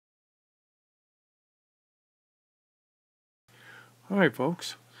Hi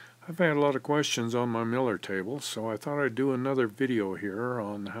folks, I've had a lot of questions on my Miller table, so I thought I'd do another video here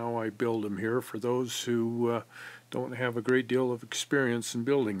on how I build them here for those who don't have a great deal of experience in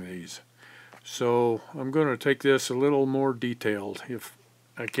building these. So I'm going to take this a little more detailed if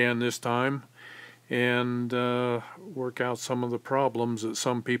I can this time and work out some of the problems that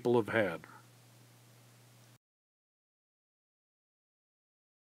some people have had.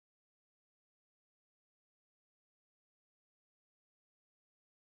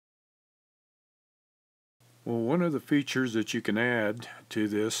 Well, one of the features that you can add to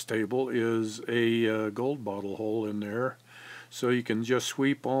this table is a gold bottle hole in there, so you can just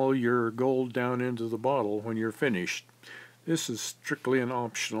sweep all your gold down into the bottle when you're finished. This is strictly an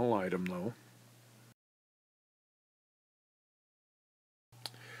optional item though.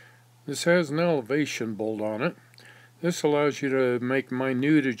 This has an elevation bolt on it. This allows you to make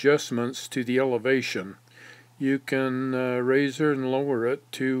minute adjustments to the elevation. You can raise it and lower it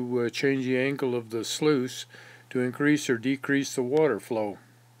to change the angle of the sluice to increase or decrease the water flow.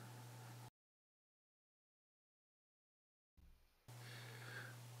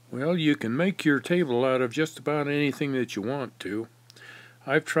 Well, you can make your table out of just about anything that you want to.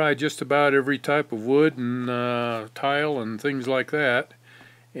 I've tried just about every type of wood and tile and things like that,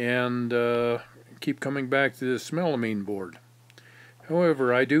 and keep coming back to this melamine board.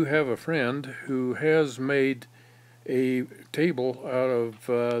 However, I do have a friend who has made a table out of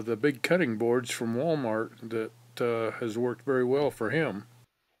the big cutting boards from Walmart that has worked very well for him.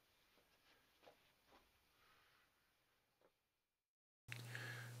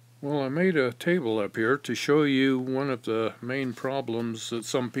 Well, I made a table up here to show you one of the main problems that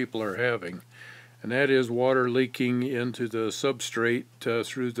some people are having, and that is water leaking into the substrate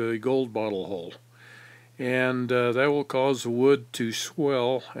through the gold bottle hole. And that will cause the wood to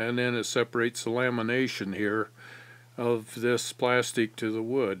swell, and then it separates the lamination here of this plastic to the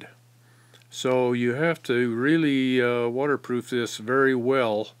wood. So you have to really waterproof this very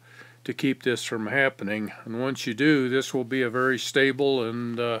well to keep this from happening, and once you do, this will be a very stable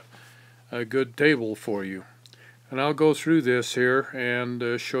and a good table for you. And I'll go through this here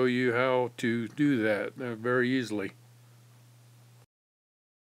and show you how to do that very easily.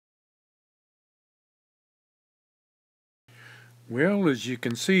 Well, as you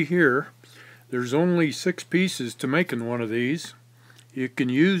can see here, there's only 6 pieces to making one of these. You can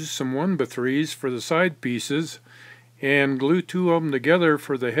use some 1x3s for the side pieces and glue 2 of them together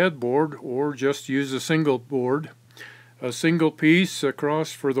for the headboard, or just use a single board. A single piece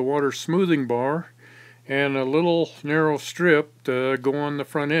across for the water smoothing bar, and a little narrow strip to go on the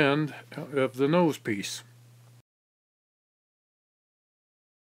front end of the nose piece.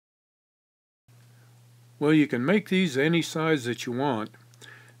 Well, you can make these any size that you want.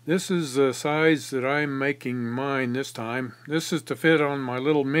 This is the size that I'm making mine this time. This is to fit on my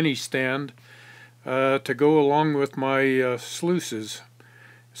little mini stand to go along with my sluices.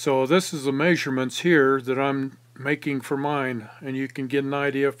 So this is the measurements here that I'm making for mine, and you can get an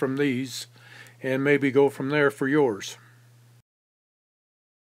idea from these and maybe go from there for yours.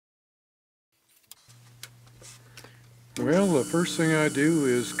 Well, the first thing I do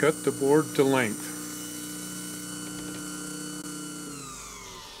is cut the board to length.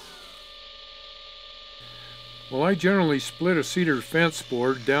 Well, I generally split a cedar fence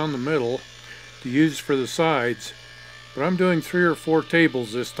board down the middle to use for the sides, but I'm doing 3 or 4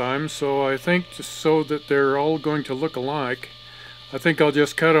 tables this time, so I think just so that they're all going to look alike, I think I'll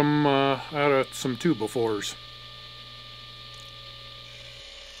just cut them out of some 2x4s.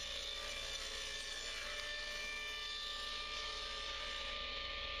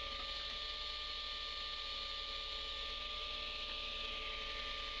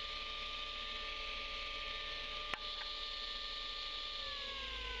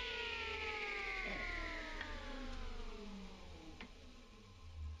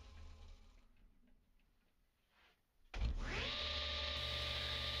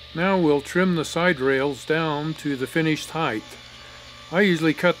 Now we'll trim the side rails down to the finished height. I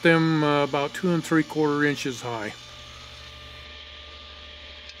usually cut them about 2 3/4 inches high.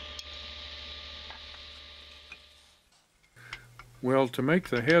 Well, to make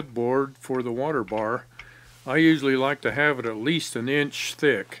the headboard for the water bar, I usually like to have it at least an inch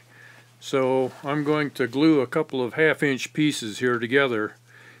thick. So I'm going to glue a couple of 1/2 inch pieces here together.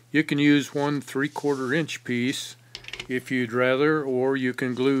 You can use 1 3/4 inch piece if you'd rather, or you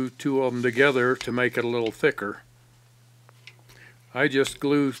can glue 2 of them together to make it a little thicker. I just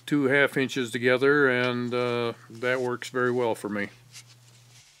glue 2 1/2 inches together, and that works very well for me.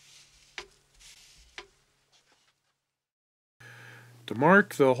 To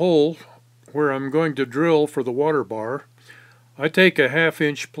mark the hole where I'm going to drill for the water bar, I take a 1/2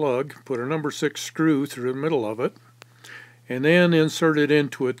 inch plug, put a number 6 screw through the middle of it, and then insert it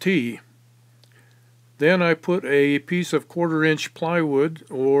into a T. Then I put a piece of 1/4 inch plywood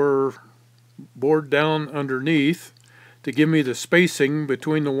or board down underneath to give me the spacing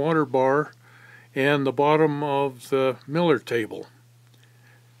between the water bar and the bottom of the miller table.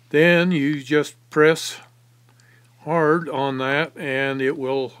 Then you just press hard on that and it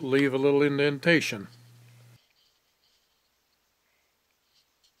will leave a little indentation.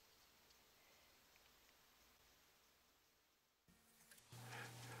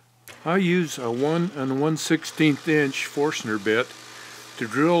 I use a 1 1/16 inch Forstner bit to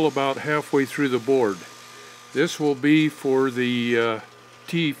drill about halfway through the board. This will be for the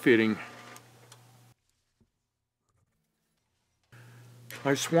T fitting.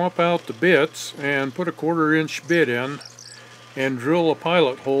 I swap out the bits and put a 1/4 inch bit in and drill a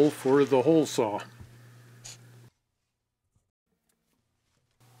pilot hole for the hole saw.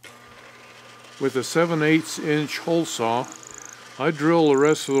 With a 7/8 inch hole saw, I drill the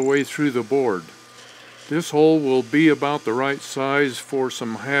rest of the way through the board. This hole will be about the right size for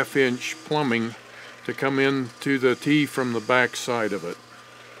some 1/2 inch plumbing to come into the T from the back side of it.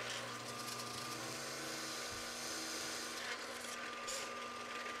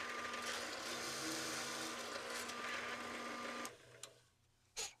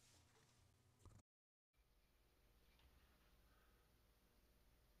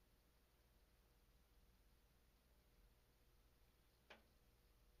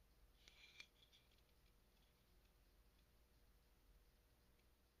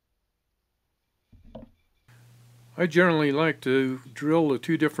 I generally like to drill the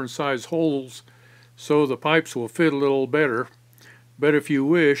 2 different size holes so the pipes will fit a little better, but if you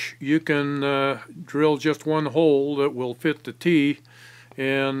wish you can drill just one hole that will fit the T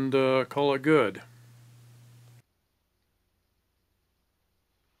and call it good.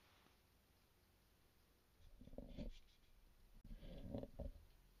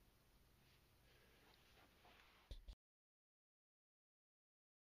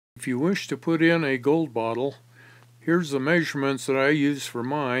 If you wish to put in a gold bottle, here's the measurements that I use for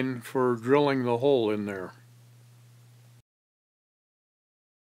mine for drilling the hole in there.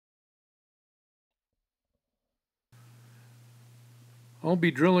 I'll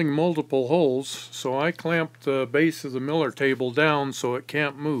be drilling multiple holes, so I clamp the base of the miller table down so it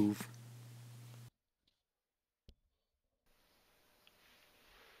can't move.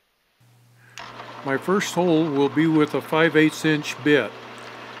 My first hole will be with a 5/8 inch bit.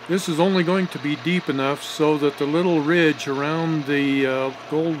 This is only going to be deep enough so that the little ridge around the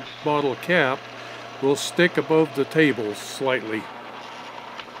gold bottle cap will stick above the table slightly.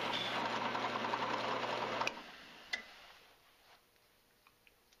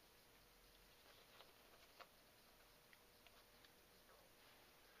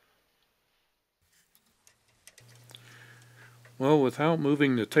 Well, without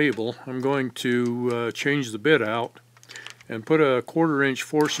moving the table, I'm going to change the bit out and put a 1/4 inch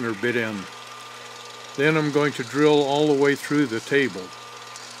Forstner bit in. Then I'm going to drill all the way through the table.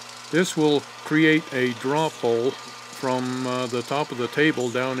 This will create a drop hole from the top of the table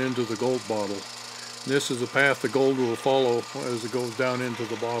down into the gold bottle. This is the path the gold will follow as it goes down into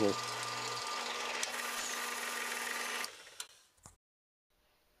the bottle.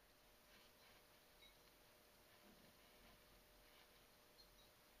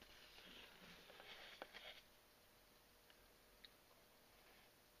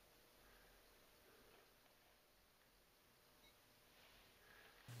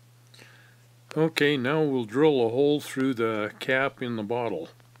 Okay, now we'll drill a hole through the cap in the bottle.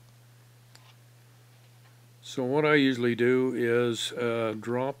 So what I usually do is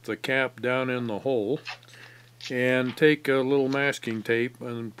drop the cap down in the hole and take a little masking tape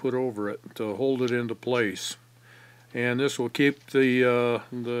and put over it to hold it into place. And this will keep the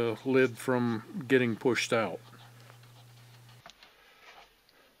lid from getting pushed out.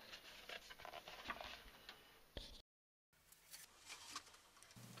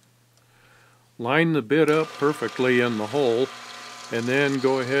 Line the bit up perfectly in the hole and then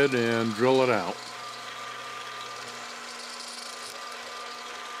go ahead and drill it out.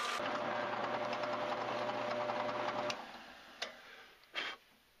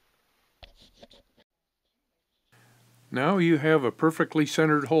 Now you have a perfectly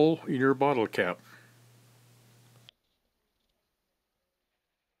centered hole in your bottle cap.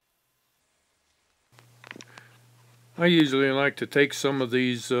 I usually like to take some of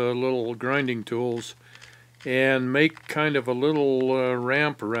these little grinding tools and make kind of a little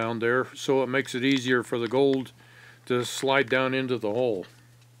ramp around there so it makes it easier for the gold to slide down into the hole.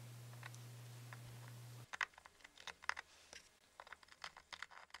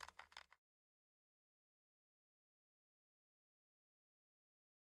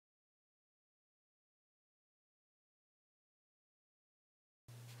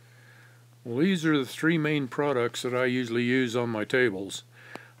 Well, these are the three main products that I usually use on my tables.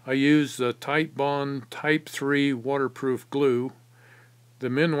 I use the Titebond Type 3 waterproof glue, the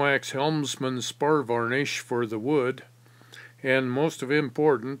Minwax Helmsman spar varnish for the wood, and most of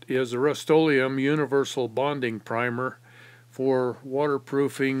important is the Rust-Oleum Universal Bonding Primer for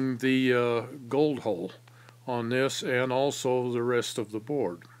waterproofing the gold hole on this and also the rest of the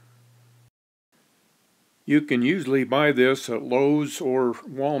board. You can usually buy this at Lowe's or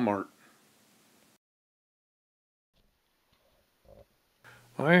Walmart.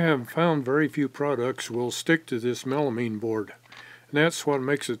 I have found very few products will stick to this melamine board, and that's what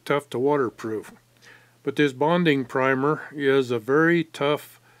makes it tough to waterproof. But this bonding primer is a very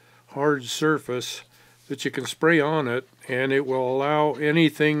tough, hard surface that you can spray on it, and it will allow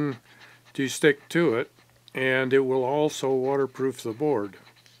anything to stick to it, and it will also waterproof the board.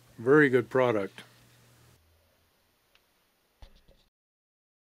 Very good product.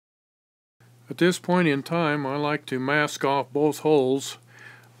 At this point in time, I like to mask off both holes,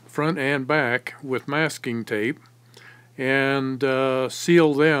 front and back, with masking tape, and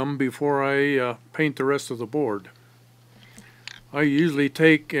seal them before I paint the rest of the board. I usually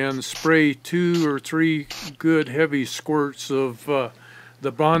take and spray 2 or 3 good heavy squirts of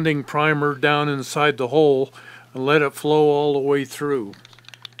the bonding primer down inside the hole and let it flow all the way through.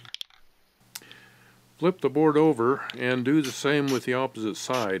 Flip the board over and do the same with the opposite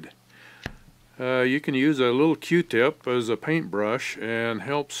side. You can use a little Q-tip as a paintbrush and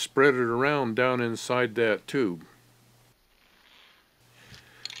help spread it around down inside that tube.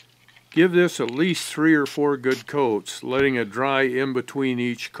 Give this at least 3 or 4 good coats, letting it dry in between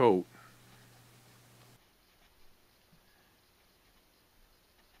each coat.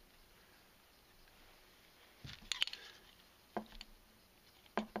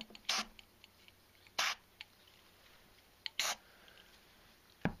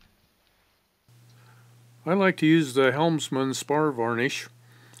 I like to use the Helmsman spar varnish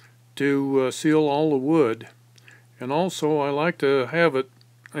to seal all the wood, and also I like to have it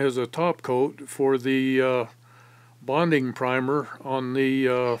as a top coat for the bonding primer on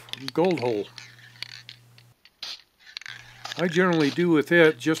the gold hole. I generally do with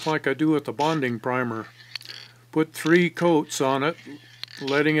it just like I do with the bonding primer. Put 3 coats on it,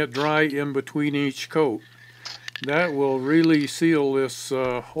 letting it dry in between each coat. That will really seal this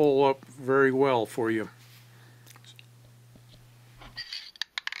hole up very well for you.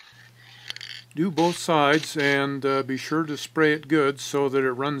 Do both sides and be sure to spray it good so that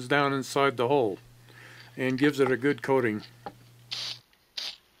it runs down inside the hole and gives it a good coating.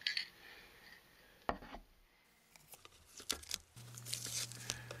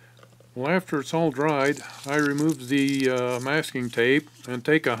 Well, after it's all dried, I remove the masking tape and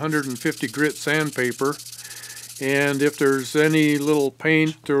take 150 grit sandpaper, and if there's any little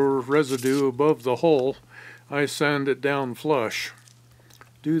paint or residue above the hole, I sand it down flush.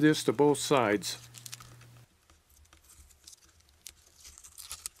 Do this to both sides.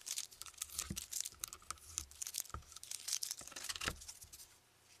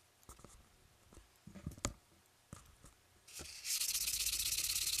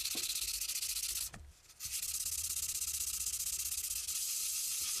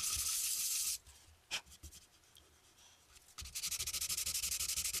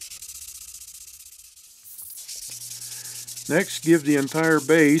 Next, give the entire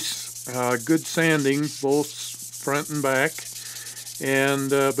base good sanding, both front and back, and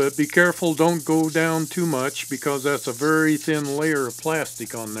but be careful, don't go down too much because that's a very thin layer of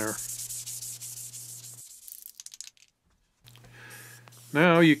plastic on there.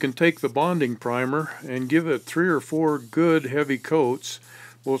 Now you can take the bonding primer and give it 3 or 4 good heavy coats,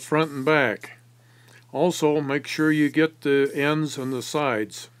 both front and back. Also, make sure you get the ends and the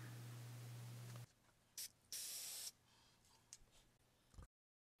sides.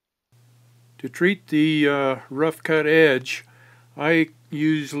 To treat the rough cut edge, I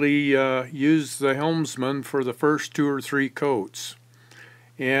usually use the Helmsman for the first 2 or 3 coats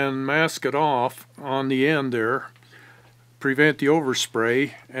and mask it off on the end there, prevent the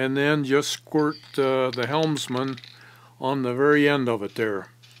overspray, and then just squirt the Helmsman on the very end of it there.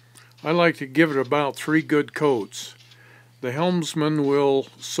 I like to give it about 3 good coats. The Helmsman will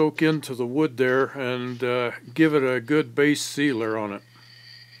soak into the wood there and give it a good base sealer on it.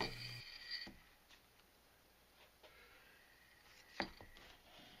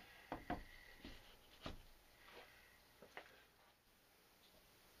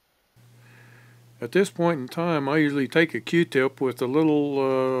 At this point in time, I usually take a Q-tip with a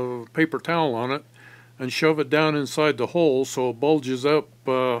little paper towel on it and shove it down inside the hole so it bulges up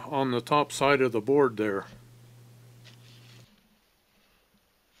on the top side of the board there.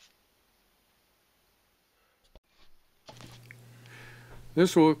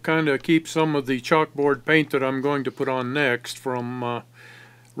 This will kind of keep some of the chalkboard paint that I'm going to put on next from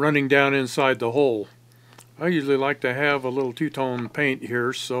running down inside the hole. I usually like to have a little two-tone paint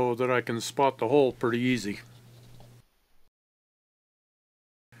here so that I can spot the hole pretty easy.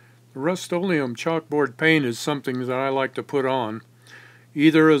 The Rust-Oleum chalkboard paint is something that I like to put on,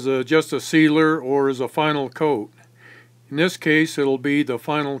 either as just a sealer or as a final coat. In this case, it'll be the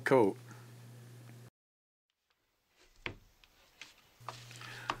final coat.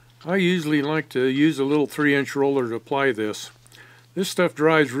 I usually like to use a little 3-inch roller to apply this. This stuff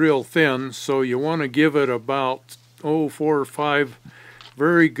dries real thin, so you want to give it about 4 or 5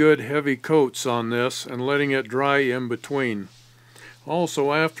 very good heavy coats on this and letting it dry in between.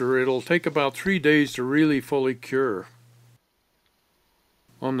 Also after, it'll take about 3 days to really fully cure.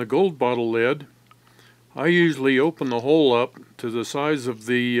 On the gold bottle lid, I usually open the hole up to the size of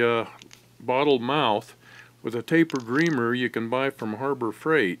the bottle mouth with a tapered reamer you can buy from Harbor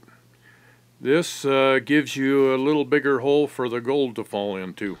Freight. This gives you a little bigger hole for the gold to fall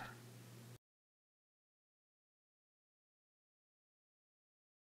into.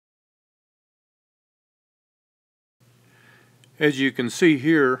 As you can see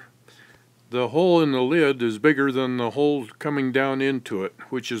here, the hole in the lid is bigger than the hole coming down into it,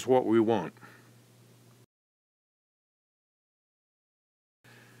 which is what we want.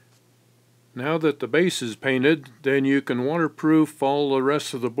 Now that the base is painted, then you can waterproof all the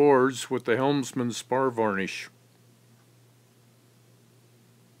rest of the boards with the Helmsman spar varnish.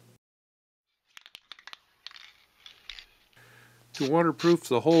 To waterproof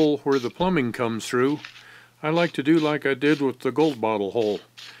the hole where the plumbing comes through, I like to do like I did with the gold bottle hole.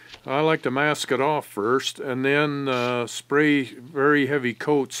 I like to mask it off first and then spray very heavy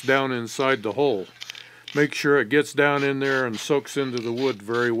coats down inside the hole. Make sure it gets down in there and soaks into the wood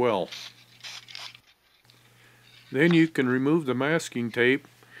very well. Then you can remove the masking tape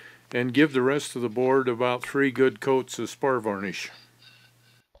and give the rest of the board about 3 good coats of spar varnish.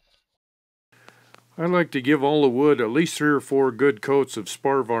 I like to give all the wood at least 3 or 4 good coats of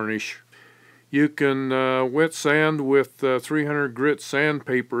spar varnish. You can wet sand with 300 grit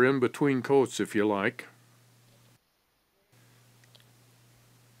sandpaper in between coats if you like.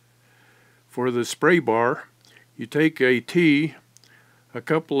 For the spray bar, you take a T, a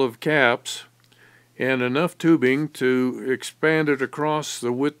couple of caps, and enough tubing to expand it across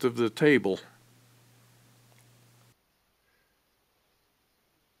the width of the table.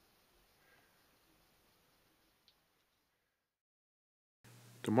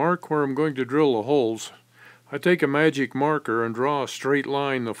 To mark where I'm going to drill the holes, I take a magic marker and draw a straight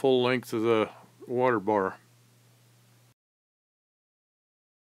line the full length of the water bar.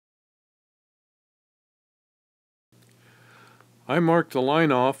 I mark the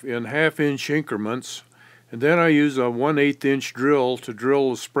line off in 1/2 inch increments, and then I use a 1/8 inch drill to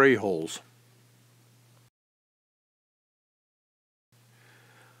drill the spray holes.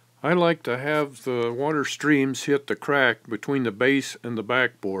 I like to have the water streams hit the crack between the base and the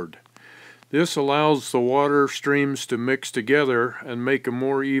backboard. This allows the water streams to mix together and make a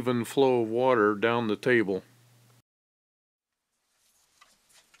more even flow of water down the table.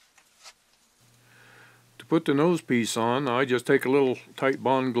 To put the nose piece on, I just take a little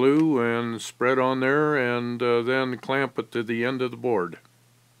Titebond glue and spread on there and then clamp it to the end of the board.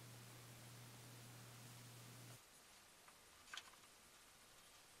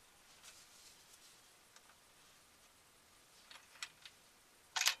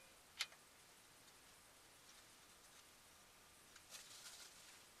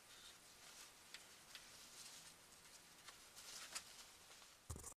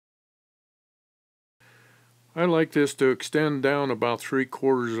 I like this to extend down about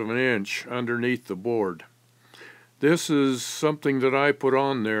 3/4 of an inch underneath the board. This is something that I put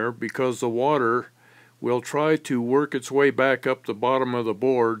on there because the water will try to work its way back up the bottom of the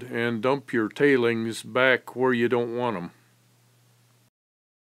board and dump your tailings back where you don't want them.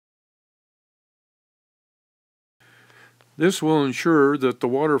 This will ensure that the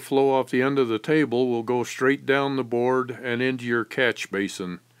water flow off the end of the table will go straight down the board and into your catch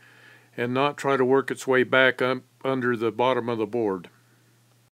basin, and not try to work its way back up under the bottom of the board.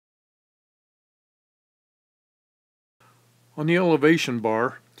 On the elevation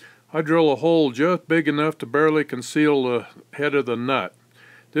bar, I drill a hole just big enough to barely conceal the head of the nut.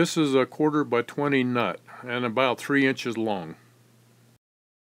 This is a 1/4 by 20 nut and about 3 inches long.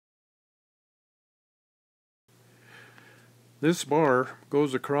 This bar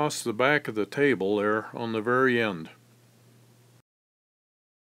goes across the back of the table there on the very end.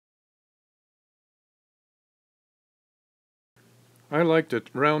 I like to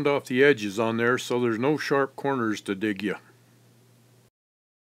round off the edges on there so there's no sharp corners to dig you.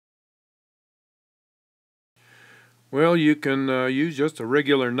 Well, you can use just a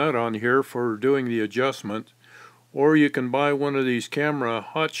regular nut on here for doing the adjustment, or you can buy one of these camera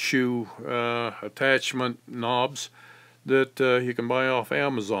hot shoe attachment knobs that you can buy off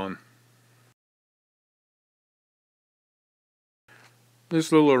Amazon.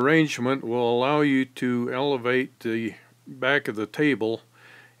 This little arrangement will allow you to elevate the back of the table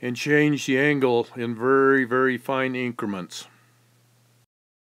and change the angle in very, very fine increments.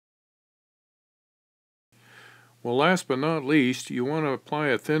 Well, last but not least, you want to apply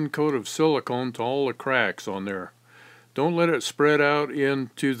a thin coat of silicone to all the cracks on there. Don't let it spread out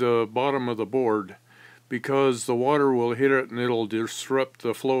into the bottom of the board, because the water will hit it and it'll disrupt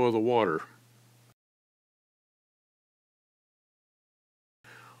the flow of the water.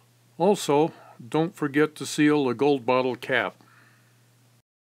 Also, don't forget to seal the gold bottle cap.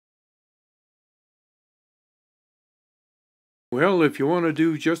 Well, if you want to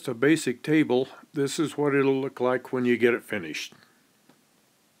do just a basic table, this is what it'll look like when you get it finished.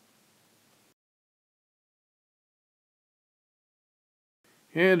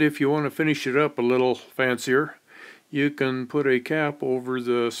 And if you want to finish it up a little fancier, you can put a cap over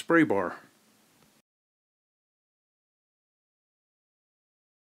the spray bar.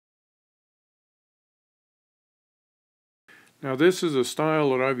 Now this is a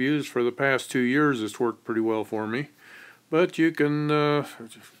style that I've used for the past 2 years. It's worked pretty well for me. But you can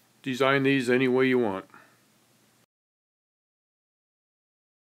design these any way you want.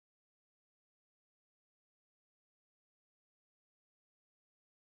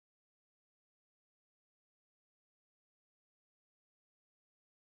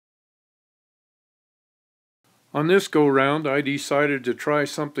 On this go-round, I decided to try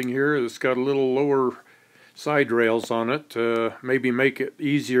something here that's got a little lower side rails on it to maybe make it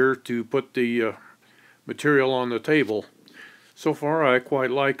easier to put the material on the table. So far I quite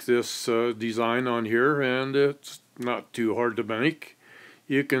like this design on here, and it's not too hard to make.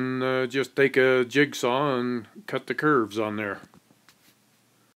 You can just take a jigsaw and cut the curves on there.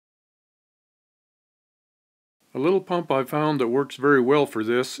 A little pump I found that works very well for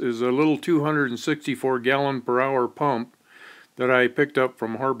this is a little 264 gallon per hour pump that I picked up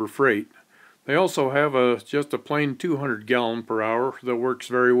from Harbor Freight. They also have just a plain 200 gallon per hour that works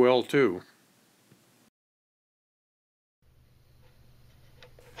very well too.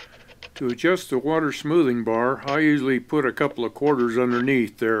 To adjust the water smoothing bar, I usually put a couple of quarters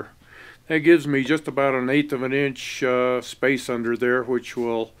underneath there. That gives me just about 1/8 of an inch space under there, which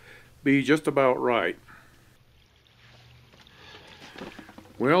will be just about right.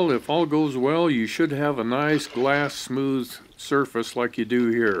 Well, if all goes well, you should have a nice glass smooth surface like you do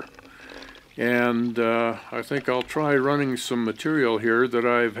here. And I think I'll try running some material here that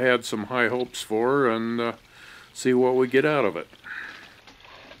I've had some high hopes for, and see what we get out of it.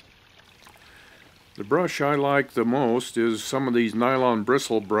 The brush I like the most is some of these nylon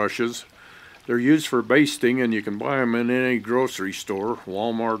bristle brushes. They're used for basting, and you can buy them in any grocery store,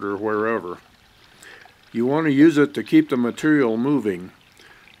 Walmart or wherever. You want to use it to keep the material moving.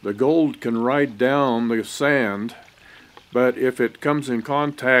 The gold can ride down the sand, but if it comes in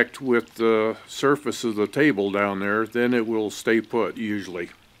contact with the surface of the table down there, then it will stay put usually.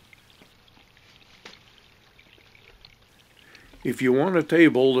 If you want a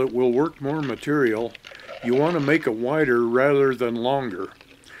table that will work more material, you want to make it wider rather than longer.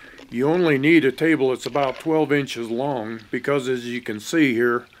 You only need a table that's about 12 inches long, because as you can see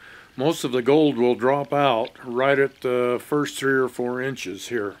here, most of the gold will drop out right at the first 3 or 4 inches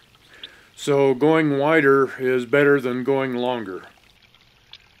here. So going wider is better than going longer.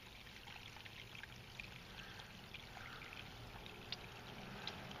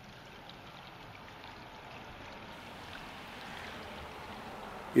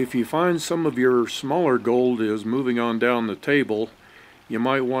 If you find some of your smaller gold is moving on down the table, you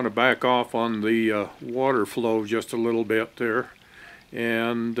might want to back off on the water flow just a little bit there,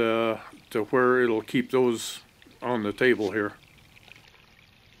 and to where it'll keep those on the table here.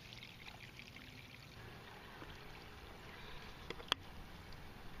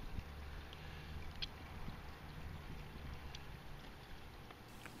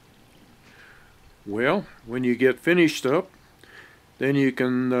 Well, when you get finished up, then you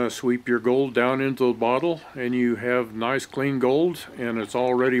can sweep your gold down into the bottle, and you have nice clean gold, and it's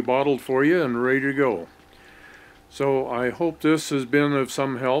already bottled for you and ready to go. So I hope this has been of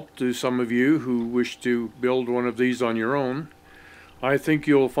some help to some of you who wish to build one of these on your own. I think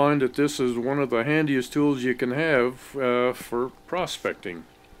you'll find that this is one of the handiest tools you can have for prospecting.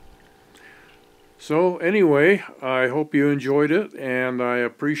 So anyway, I hope you enjoyed it, and I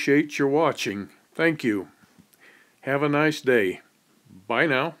appreciate your watching. Thank you. Have a nice day. Bye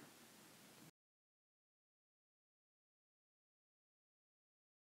now.